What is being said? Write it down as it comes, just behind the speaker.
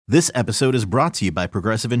This episode is brought to you by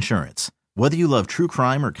Progressive Insurance. Whether you love true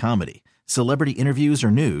crime or comedy, celebrity interviews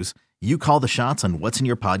or news, you call the shots on what's in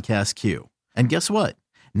your podcast queue. And guess what?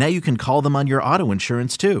 Now you can call them on your auto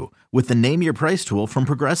insurance too with the Name Your Price tool from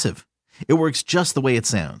Progressive. It works just the way it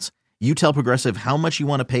sounds. You tell Progressive how much you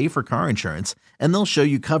want to pay for car insurance, and they'll show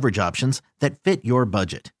you coverage options that fit your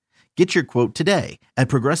budget. Get your quote today at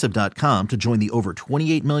Progressive.com to join the over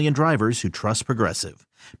 28 million drivers who trust Progressive.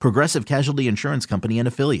 Progressive Casualty Insurance Company and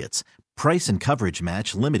Affiliates. Price and coverage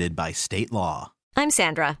match limited by state law. I'm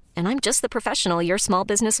Sandra, and I'm just the professional your small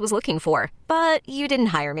business was looking for. But you didn't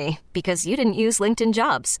hire me because you didn't use LinkedIn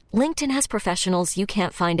Jobs. LinkedIn has professionals you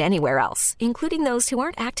can't find anywhere else, including those who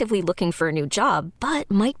aren't actively looking for a new job, but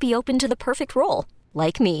might be open to the perfect role,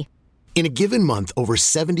 like me. In a given month, over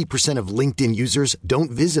 70% of LinkedIn users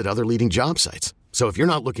don't visit other leading job sites. So if you're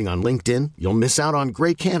not looking on LinkedIn, you'll miss out on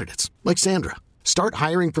great candidates like Sandra. Start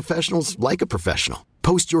hiring professionals like a professional.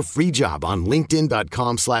 Post your free job on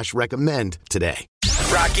linkedin.com/recommend today.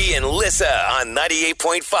 Rocky and Lissa on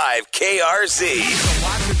 98.5 KRZ.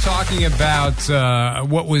 Lots of talking about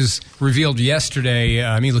what was revealed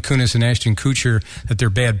yesterday, Mila Kunis and Ashton Kutcher, that they're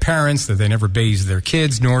bad parents, that they never bathe their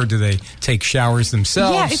kids, nor do they take showers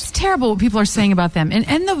themselves. Yeah, it's terrible what people are saying about them.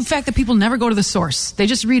 And the fact that people never go to the source. They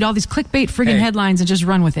just read all these clickbait friggin' headlines and just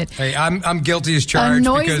run with it. Hey, I'm guilty as charged.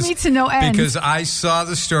 Annoys me to no end. Because I saw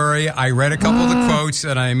the story, I read a couple of the quotes,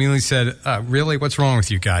 and I immediately said, really, what's wrong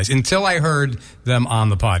with you guys? Until I heard them on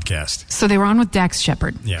the podcast. So they were on with Dax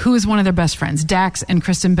Shepard, who is one of their best friends. Dax and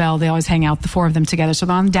Kristen Bell, they always hang out, the four of them together. So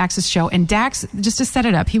they're on Dax's show. And Dax, just to set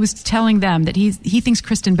it up, he was telling them that he thinks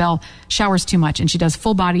Kristen Bell showers too much, and she does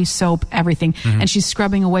full body soap, everything. And she's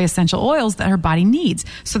scrubbing away essential oils that her body needs.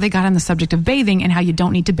 So they got on the subject of bathing and how you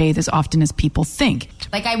don't need to bathe as often as people think.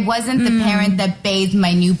 Like, I wasn't the parent that bathed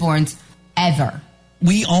my newborns ever.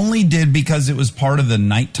 We only did because it was part of the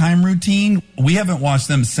nighttime routine. We haven't watched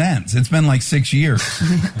them since. It's been like 6 years.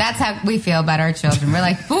 That's how we feel about our children. We're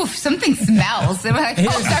like, oof, something smells. And we're like,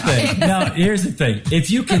 here's the thing. Now, here's the thing. If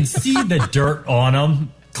you can see the dirt on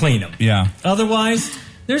them, clean them. Yeah. Otherwise,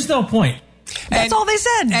 there's no point. That's all they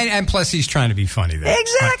said. And plus, he's trying to be funny there.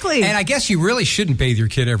 Exactly. And I guess you really shouldn't bathe your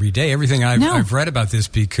kid every day. Everything I've read about this,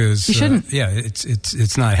 because you shouldn't.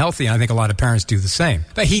 It's not healthy. I think a lot of parents do the same.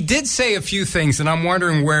 But he did say a few things, and I'm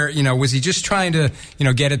wondering where, was he just trying to,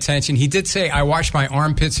 get attention? He did say, I wash my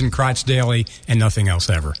armpits and crotch daily and nothing else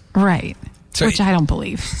ever. Right. So which I don't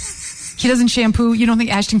believe. He doesn't shampoo. You don't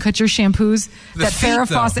think Ashton Kutcher shampoos that Farrah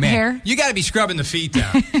Fawcett hair? You got to be scrubbing the feet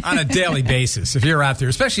down on a daily basis if you're out there,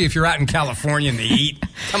 especially if you're out in California in the heat.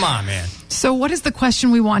 Come on, man. So what is the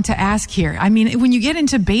question we want to ask here? I mean, when you get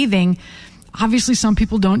into bathing, obviously some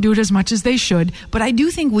people don't do it as much as they should, but I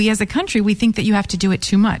do think we as a country, we think that you have to do it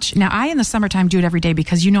too much. Now, I in the summertime do it every day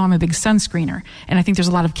because I'm a big sunscreener, and I think there's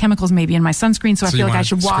a lot of chemicals maybe in my sunscreen, so I feel like I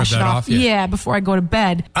should wash it off. Yeah, before I go to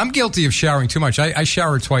bed. I'm guilty of showering too much. I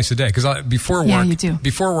shower twice a day because before work, you do.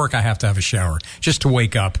 Before work I have to have a shower just to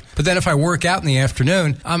wake up. But then if I work out in the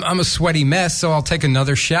afternoon, I'm a sweaty mess, so I'll take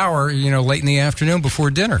another shower, late in the afternoon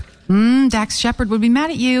before dinner. Dax Shepard would be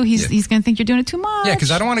mad at you. He's going to think you're doing it too much. Yeah, because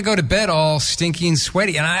I don't want to go to bed all stinky and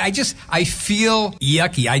sweaty. And I feel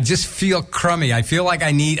yucky. I just feel crummy. I feel like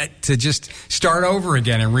I need to just start over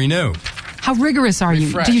again and renew. How rigorous are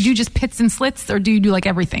you? Do you do just pits and slits, or do you do like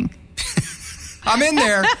everything? I'm in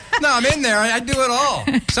there. No, I'm in there. I do it all.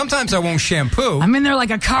 Sometimes I won't shampoo. I'm in there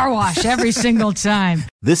like a car wash every single time.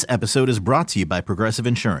 This episode is brought to you by Progressive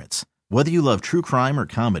Insurance. Whether you love true crime or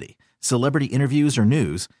comedy, celebrity interviews or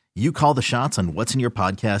news, you call the shots on what's in your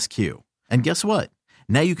podcast queue. And guess what?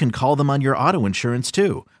 Now you can call them on your auto insurance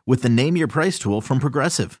too with the Name Your Price tool from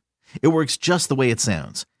Progressive. It works just the way it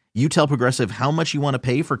sounds. You tell Progressive how much you want to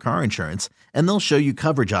pay for car insurance, and they'll show you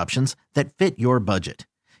coverage options that fit your budget.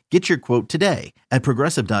 Get your quote today at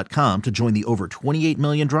Progressive.com to join the over 28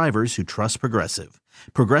 million drivers who trust Progressive.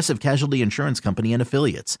 Progressive Casualty Insurance Company and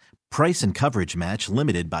Affiliates. Price and coverage match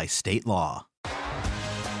limited by state law.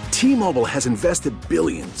 T-Mobile has invested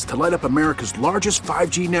billions to light up America's largest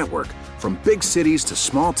 5G network, from big cities to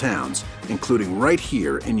small towns, including right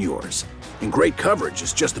here in yours. And great coverage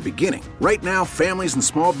is just the beginning. Right now, families and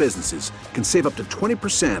small businesses can save up to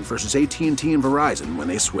 20% versus AT&T and Verizon when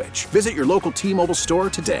they switch. Visit your local T-Mobile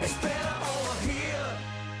store today.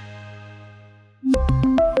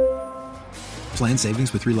 Plan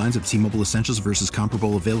savings with 3 lines of T-Mobile Essentials versus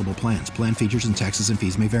comparable available plans. Plan features and taxes and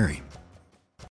fees may vary.